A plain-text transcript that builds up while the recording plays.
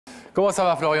Comment ça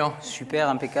va, Florian? Super,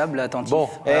 impeccable, attentif. Bon,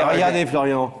 regardez,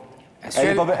 Florian.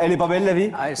 Elle est pas belle, la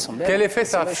vie? Ah, elles sont belles. Quel effet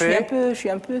ça fait? Je suis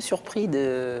un peu surpris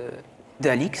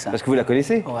d'Alix. Parce que vous la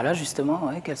connaissez? Voilà, justement,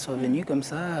 ouais, qu'elle soit venue comme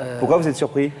ça. Pourquoi vous êtes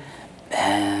surpris?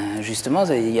 Ben, justement,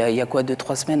 il y a quoi,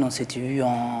 2-3 semaines, on s'était vus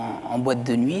en boîte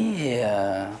de nuit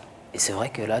et c'est vrai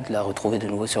que là, de la retrouver de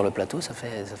nouveau sur le plateau, ça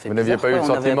fait Vous n'aviez pas eu le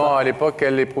sentiment à l'époque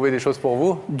qu'elle éprouvait des choses pour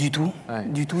vous? Du tout, Ouais.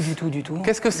 du tout.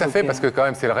 Qu'est-ce que ça fait? Parce que quand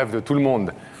même, c'est le rêve de tout le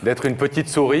monde, d'être une petite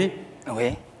souris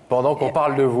Oui. pendant qu'on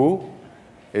parle de vous.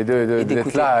 Et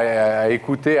d'être là à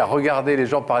écouter, à regarder les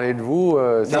gens parler de vous.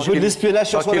 C'est un peu de l'espionnage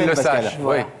sur soi-même, Pascal.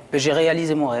 Voilà. Oui. J'ai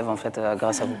réalisé mon rêve, en fait,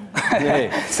 grâce à vous.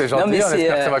 C'est gentil, on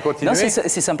espère que ça va continuer.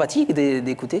 C'est sympathique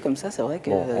d'écouter comme ça, c'est vrai que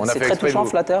bon, c'est très touchant,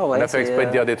 flatteur. Ouais, on a fait exprès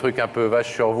de dire des trucs un peu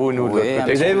vaches sur vous, nous, de Oui, notre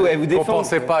côté. Elle Qu'on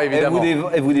pensait pas, évidemment.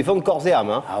 Elle vous défend de corps et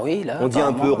âme. Hein. Ah oui, là. On dit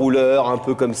un peu rouleur, un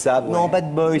peu comme ça. Non,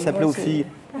 bad boy, ça plaît aux filles.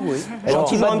 Oui.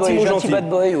 Gentil Bad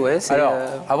boy, ouais. Alors,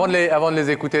 avant de les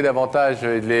écouter davantage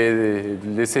et de les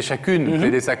laisser chacune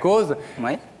plaider sa cause,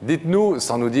 dites-nous,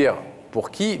 sans nous dire pour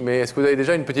qui, mais est-ce que vous avez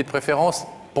déjà une petite préférence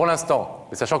pour l'instant,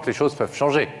 sachant que les choses peuvent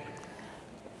changer?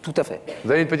 Tout à fait.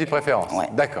 Vous avez une petite préférence? Ouais.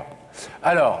 D'accord.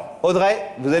 Alors, Audrey,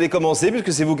 vous allez commencer,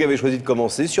 puisque c'est vous qui avez choisi de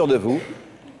commencer, sûr de vous.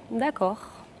 D'accord.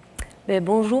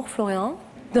 Bonjour Florian.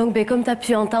 Donc comme tu as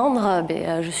pu entendre,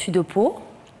 je suis de Pau.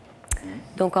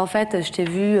 Donc en fait, je t'ai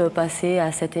vu passer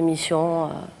à cette émission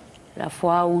la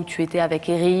fois où tu étais avec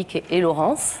Eric et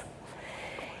Laurence.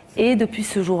 Et depuis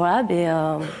ce jour-là,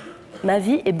 ma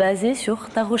vie est basée sur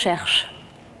ta recherche.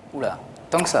 Oula,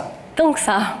 tant que ça. Tant que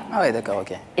ça. Ah ouais, d'accord,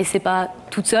 ok. Et c'est pas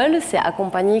toute seule, c'est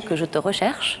accompagnée que je te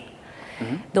recherche.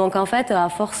 Donc en fait, à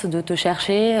force de te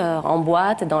chercher en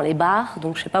boîte, dans les bars,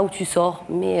 donc je sais pas où tu sors,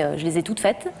 mais je les ai toutes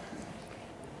faites.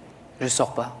 Je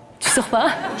sors pas. Tu sors pas?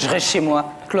 Je reste chez moi,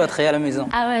 cloîtré à la maison.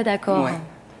 Ah ouais, d'accord. Ouais.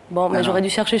 Bon, mais j'aurais dû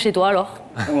chercher chez toi alors.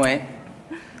 Ouais.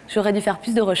 J'aurais dû faire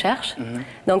plus de recherches.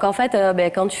 Donc en fait,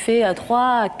 quand tu fais 3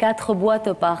 à 4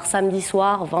 boîtes par samedi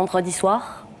soir, vendredi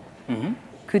soir,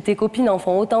 que tes copines en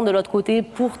font autant de l'autre côté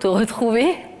pour te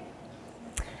retrouver,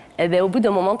 au bout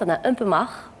d'un moment, tu en as un peu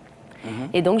marre.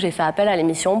 Et donc j'ai fait appel à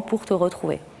l'émission pour te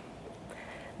retrouver.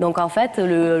 Donc en fait,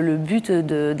 le but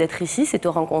d'être ici, c'est te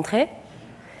rencontrer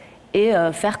et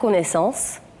faire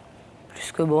connaissance.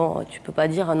 Puisque bon, tu peux pas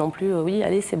dire non plus, oui,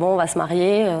 allez, c'est bon, on va se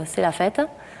marier, c'est la fête.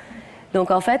 Donc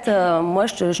en fait, moi,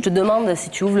 je te demande, si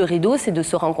tu ouvres le rideau, c'est de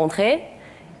se rencontrer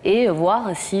et voir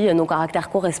si nos caractères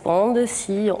correspondent,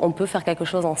 si on peut faire quelque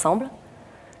chose ensemble,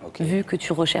 vu que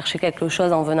tu recherchais quelque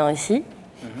chose en venant ici.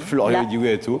 Florian, il dit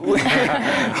oui à tout.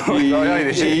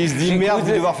 Il se dit merde,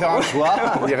 je vais devoir faire un choix.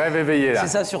 il rêve éveillé, là. C'est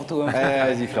ça surtout. Hein.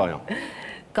 Vas-y, Florian.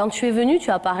 Quand tu es venu,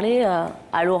 tu as parlé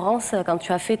à Laurence, quand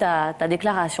tu as fait ta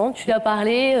déclaration, tu lui as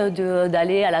parlé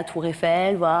d'aller à la Tour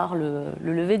Eiffel, voir le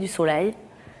lever du soleil.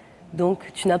 Donc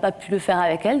tu n'as pas pu le faire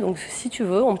avec elle, donc si tu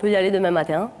veux, on peut y aller demain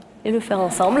matin et le faire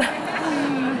ensemble.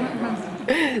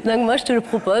 Donc moi, je te le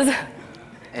propose.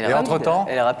 Et entre-temps?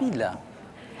 Elle est rapide, là.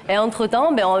 Et entre-temps,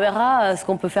 on verra ce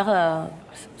qu'on peut faire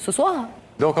ce soir.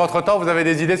 Donc entre-temps, vous avez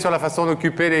des idées sur la façon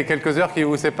d'occuper les quelques heures qui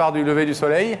vous séparent du lever du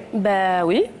soleil? Ben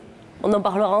oui, on en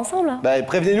parlera ensemble.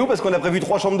 Prévenez-nous parce qu'on a prévu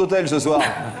 3 chambres d'hôtel ce soir.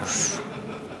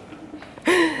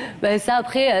 Ça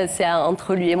après, c'est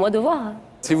entre lui et moi de voir.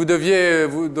 Si vous deviez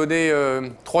vous donner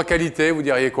 3 qualités, vous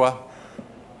diriez quoi?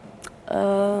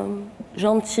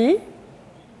 Gentil,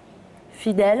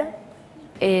 fidèle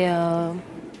et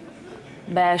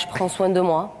je prends soin de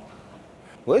moi.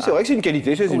 Oui, c'est vrai que c'est une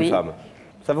qualité chez une Oui. femme.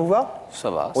 Ça vous va? Ça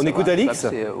va. On écoute Alix?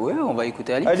 Oui, on va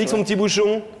écouter Alix. Alix, mon petit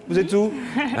bouchon, vous êtes où?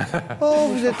 Oh,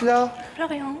 vous êtes là?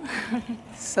 Florian.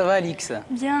 Ça va, Alix?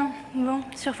 Bien. Bon,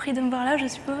 surpris de me voir là, je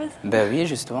suppose. Ben oui,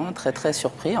 justement, très très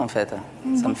surpris en fait.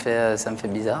 Ça me fait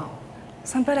bizarre.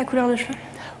 Sympa la couleur de cheveux.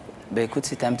 Ben écoute,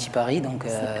 c'était un petit pari, donc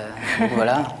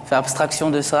voilà. Fais abstraction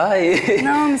de ça et...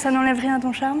 Non, mais ça n'enlève rien à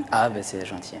ton charme. Ah ben c'est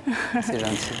gentil, c'est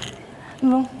gentil.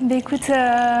 Bon, écoute,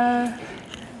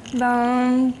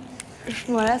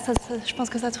 voilà, je pense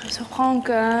que ça te surprend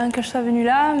que je sois venue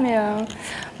là, mais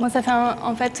moi ça fait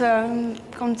en fait,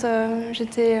 quand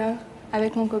j'étais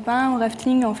avec mon copain au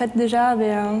rafting, en fait déjà,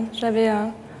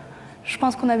 je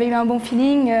pense qu'on avait eu un bon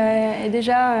feeling et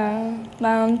déjà,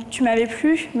 tu m'avais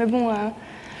plu, mais bon,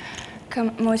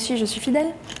 comme moi aussi je suis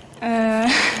fidèle.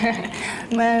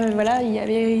 Voilà, il n'y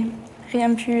avait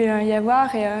rien pu y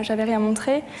avoir et j'avais rien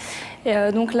montré. Et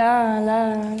donc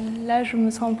là, je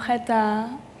me sens prête à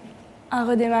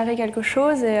redémarrer quelque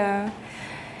chose.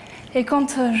 Et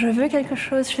quand je veux quelque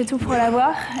chose, je fais tout pour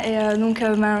l'avoir. Et donc,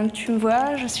 tu me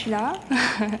vois, je suis là.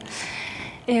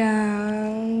 Et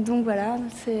donc voilà,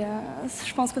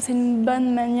 je pense que c'est une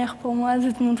bonne manière pour moi de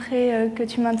te montrer que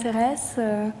tu m'intéresses.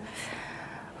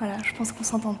 Voilà, je pense qu'on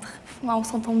s'entend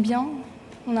bien,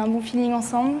 on a un bon feeling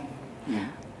ensemble.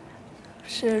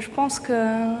 Je pense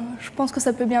que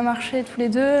ça peut bien marcher tous les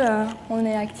deux. On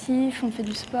est actifs, on fait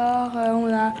du sport,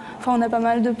 on a pas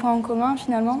mal de points en commun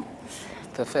finalement.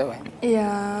 Tout à fait, oui. Et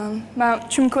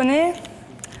tu me connais.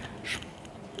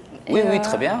 Oui,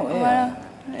 très bien. Ouais, voilà.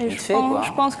 Et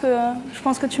je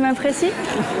pense que tu m'apprécies.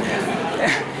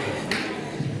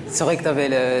 C'est vrai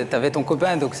que t'avais ton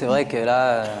copain, donc c'est vrai que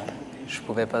là, je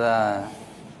pouvais pas...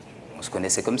 On se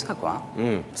connaissait comme ça, quoi.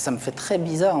 Ça me fait très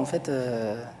bizarre, en fait,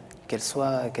 qu'elle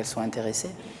soit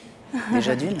intéressée,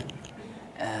 déjà d'une.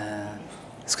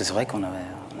 Parce que c'est vrai qu'on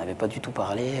n'avait pas du tout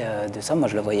parlé de ça. Moi,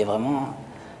 je la voyais vraiment...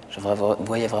 Je la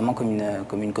voyais vraiment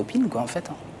comme une copine, quoi, en fait.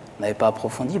 On n'avait pas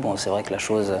approfondi. Bon, c'est vrai que la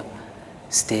chose...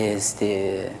 C'était...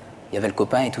 Il y avait le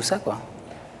copain et tout ça, quoi.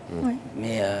 Oui.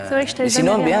 Mais vrai que je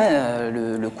sinon, bien,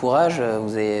 le courage,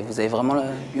 vous avez vraiment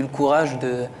eu le courage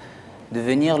de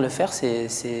venir le faire, c'est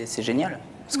génial.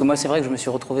 Parce que moi, c'est vrai que je me suis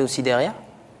retrouvé aussi derrière.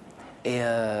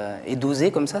 Et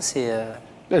d'oser comme ça, c'est...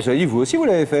 Là, je dit, vous aussi, vous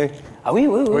l'avez fait. Ah oui,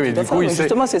 mais du coup, il sait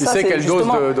quelle dose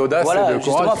d'audace et de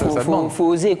courage ça demande. Faut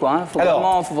oser, quoi. Hein.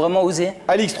 Faut vraiment oser.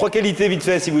 Alix, 3 qualités, vite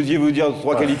fait, si vous deviez vous dire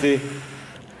 3 qualités.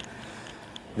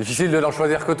 Difficile de n'en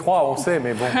choisir que 3, on sait,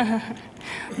 mais bon.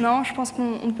 Non, je pense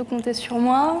qu'on peut compter sur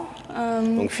moi.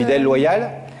 Donc fidèle,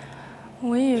 loyal.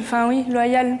 Oui,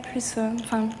 loyal plus...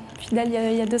 fidèle,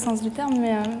 il y a 2 sens du terme,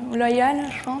 mais loyal,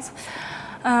 je pense.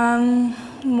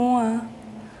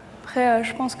 Après,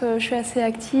 je pense que je suis assez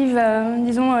active.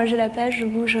 Disons, j'ai la pêche, je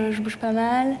bouge pas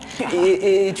mal.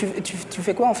 Et tu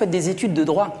fais quoi, en fait, des études de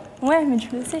droit? Ouais, mais tu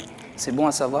le sais. C'est bon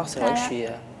à savoir, c'est vrai que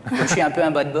je suis un peu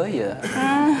un bad boy.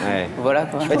 Ouais. Voilà,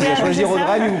 quoi. Tu vas choisir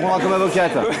Audrey, mais vous prendra comme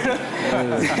avocate.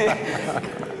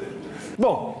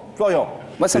 Bon, Florian.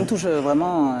 Moi, ça me touche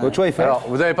vraiment. Votre choix est fait. Alors,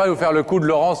 vous n'allez pas nous faire le coup de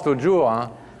Laurence l'autre jour,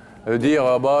 hein? Dire,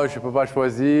 je peux pas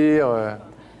choisir.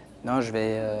 Non, je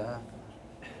vais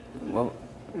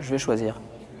choisir.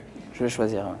 Je vais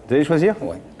choisir. Vous allez choisir?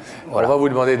 Ouais. Voilà. On va vous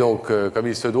demander donc, comme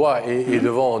il se doit, et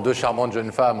devant 2 charmantes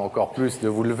jeunes femmes encore plus, de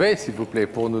vous lever, s'il vous plaît,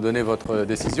 pour nous donner votre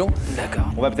décision. D'accord.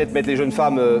 On va peut-être mettre les jeunes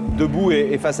femmes debout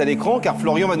et face à l'écran, car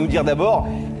Florian va nous dire d'abord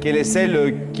quelle est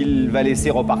celle qu'il va laisser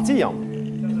repartir.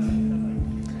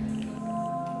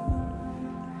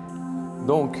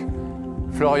 Donc,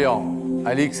 Florian,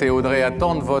 Alix et Audrey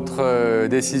attendent votre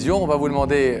décision. On va vous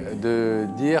demander de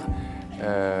dire,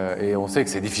 et on sait que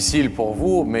c'est difficile pour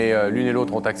vous, mais l'une et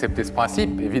l'autre ont accepté ce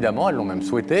principe, évidemment, elles l'ont même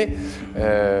souhaité,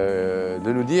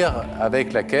 de nous dire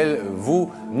avec laquelle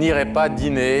vous n'irez pas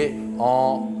dîner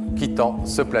en quittant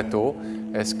ce plateau.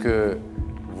 Est-ce que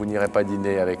vous n'irez pas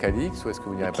dîner avec Alix ou est-ce que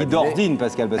vous n'irez pas dîner... Qui dîne,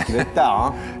 Pascal, parce qu'il va être tard.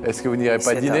 Hein. Est-ce que vous n'irez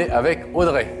pas dîner avec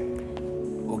Audrey?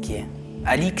 Ok.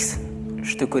 Alix,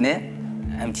 je te connais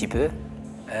un petit peu.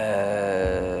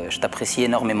 Je t'apprécie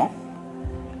énormément.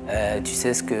 Tu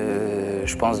sais ce que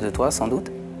je pense de toi, sans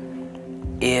doute.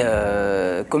 Et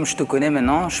comme je te connais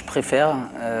maintenant, je préfère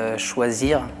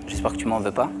choisir... J'espère que tu m'en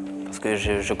veux pas, parce que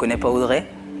je connais pas Audrey.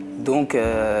 Donc,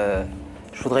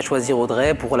 je voudrais choisir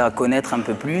Audrey pour la connaître un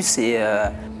peu plus. Et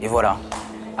voilà.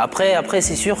 Après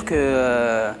c'est sûr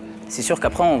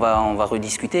qu'après, on va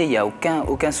rediscuter. Il n'y a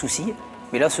aucun souci.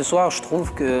 Mais là, ce soir, je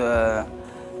trouve que...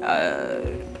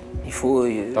 il faut...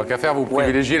 Tant qu'à faire, vous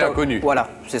privilégiez l'inconnu. Voilà,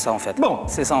 c'est ça en fait. Bon.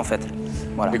 C'est ça en fait.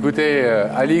 Voilà. Écoutez,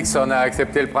 Alix en a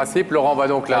accepté le principe. Laurent va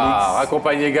donc la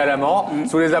raccompagner galamment,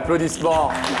 sous les applaudissements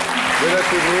de notre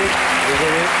public.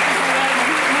 Désolé.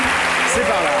 C'est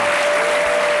par là.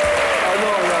 Oh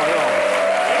non.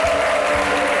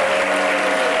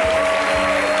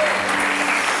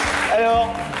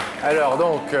 Alors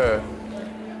donc,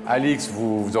 Alix,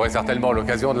 vous aurez certainement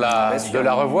l'occasion de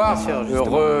la revoir,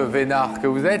 heureux vénard que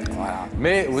vous êtes. Voilà.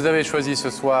 Mais vous avez choisi ce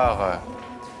soir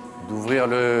d'ouvrir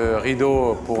le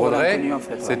rideau pour Audrey. En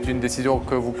fait, c'est une décision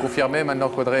que vous confirmez maintenant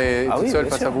qu'Audrey est toute seule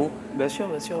face à vous? Bien sûr,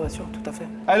 tout à fait.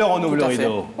 Alors on ouvre le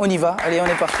rideau. On y va, allez, on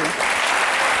est parti.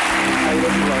 Allez,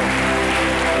 on y va.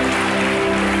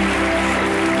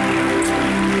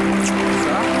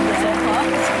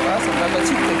 Ça va,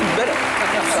 sympathique, t'es toute belle.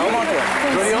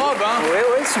 Jolie robe, hein?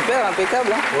 Oui, super, impeccable.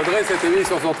 Hein. Audrey s'était mise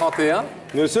sur son 31.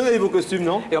 Nous aussi, on a vos costumes,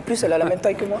 non? Et en plus, elle a la même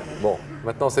taille que moi. Bon,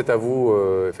 maintenant c'est à vous,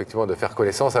 effectivement, de faire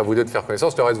connaissance, à vous deux de faire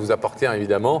connaissance. Le reste vous appartient,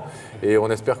 évidemment. Et on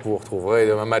espère que vous vous retrouverez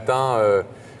demain matin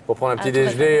pour prendre un petit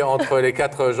déjeuner entre les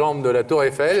 4 jambes de la Tour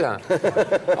Eiffel,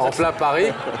 en plein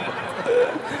Paris.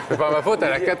 C'est pas ma faute,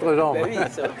 elle a 4 jambes. Bah oui,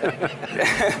 c'est vrai.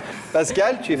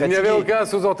 Pascal, tu es Il fatigué. n'y avait aucun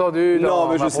sous-entendu Non, dans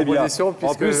mais je ma sais bien. proposition,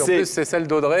 puisque en plus c'est celle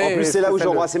d'Audrey. En plus, et c'est là où celle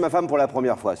j'ai de- embrassé ma femme pour la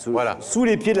première fois, Voilà. sous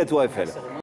les pieds de la Tour Eiffel.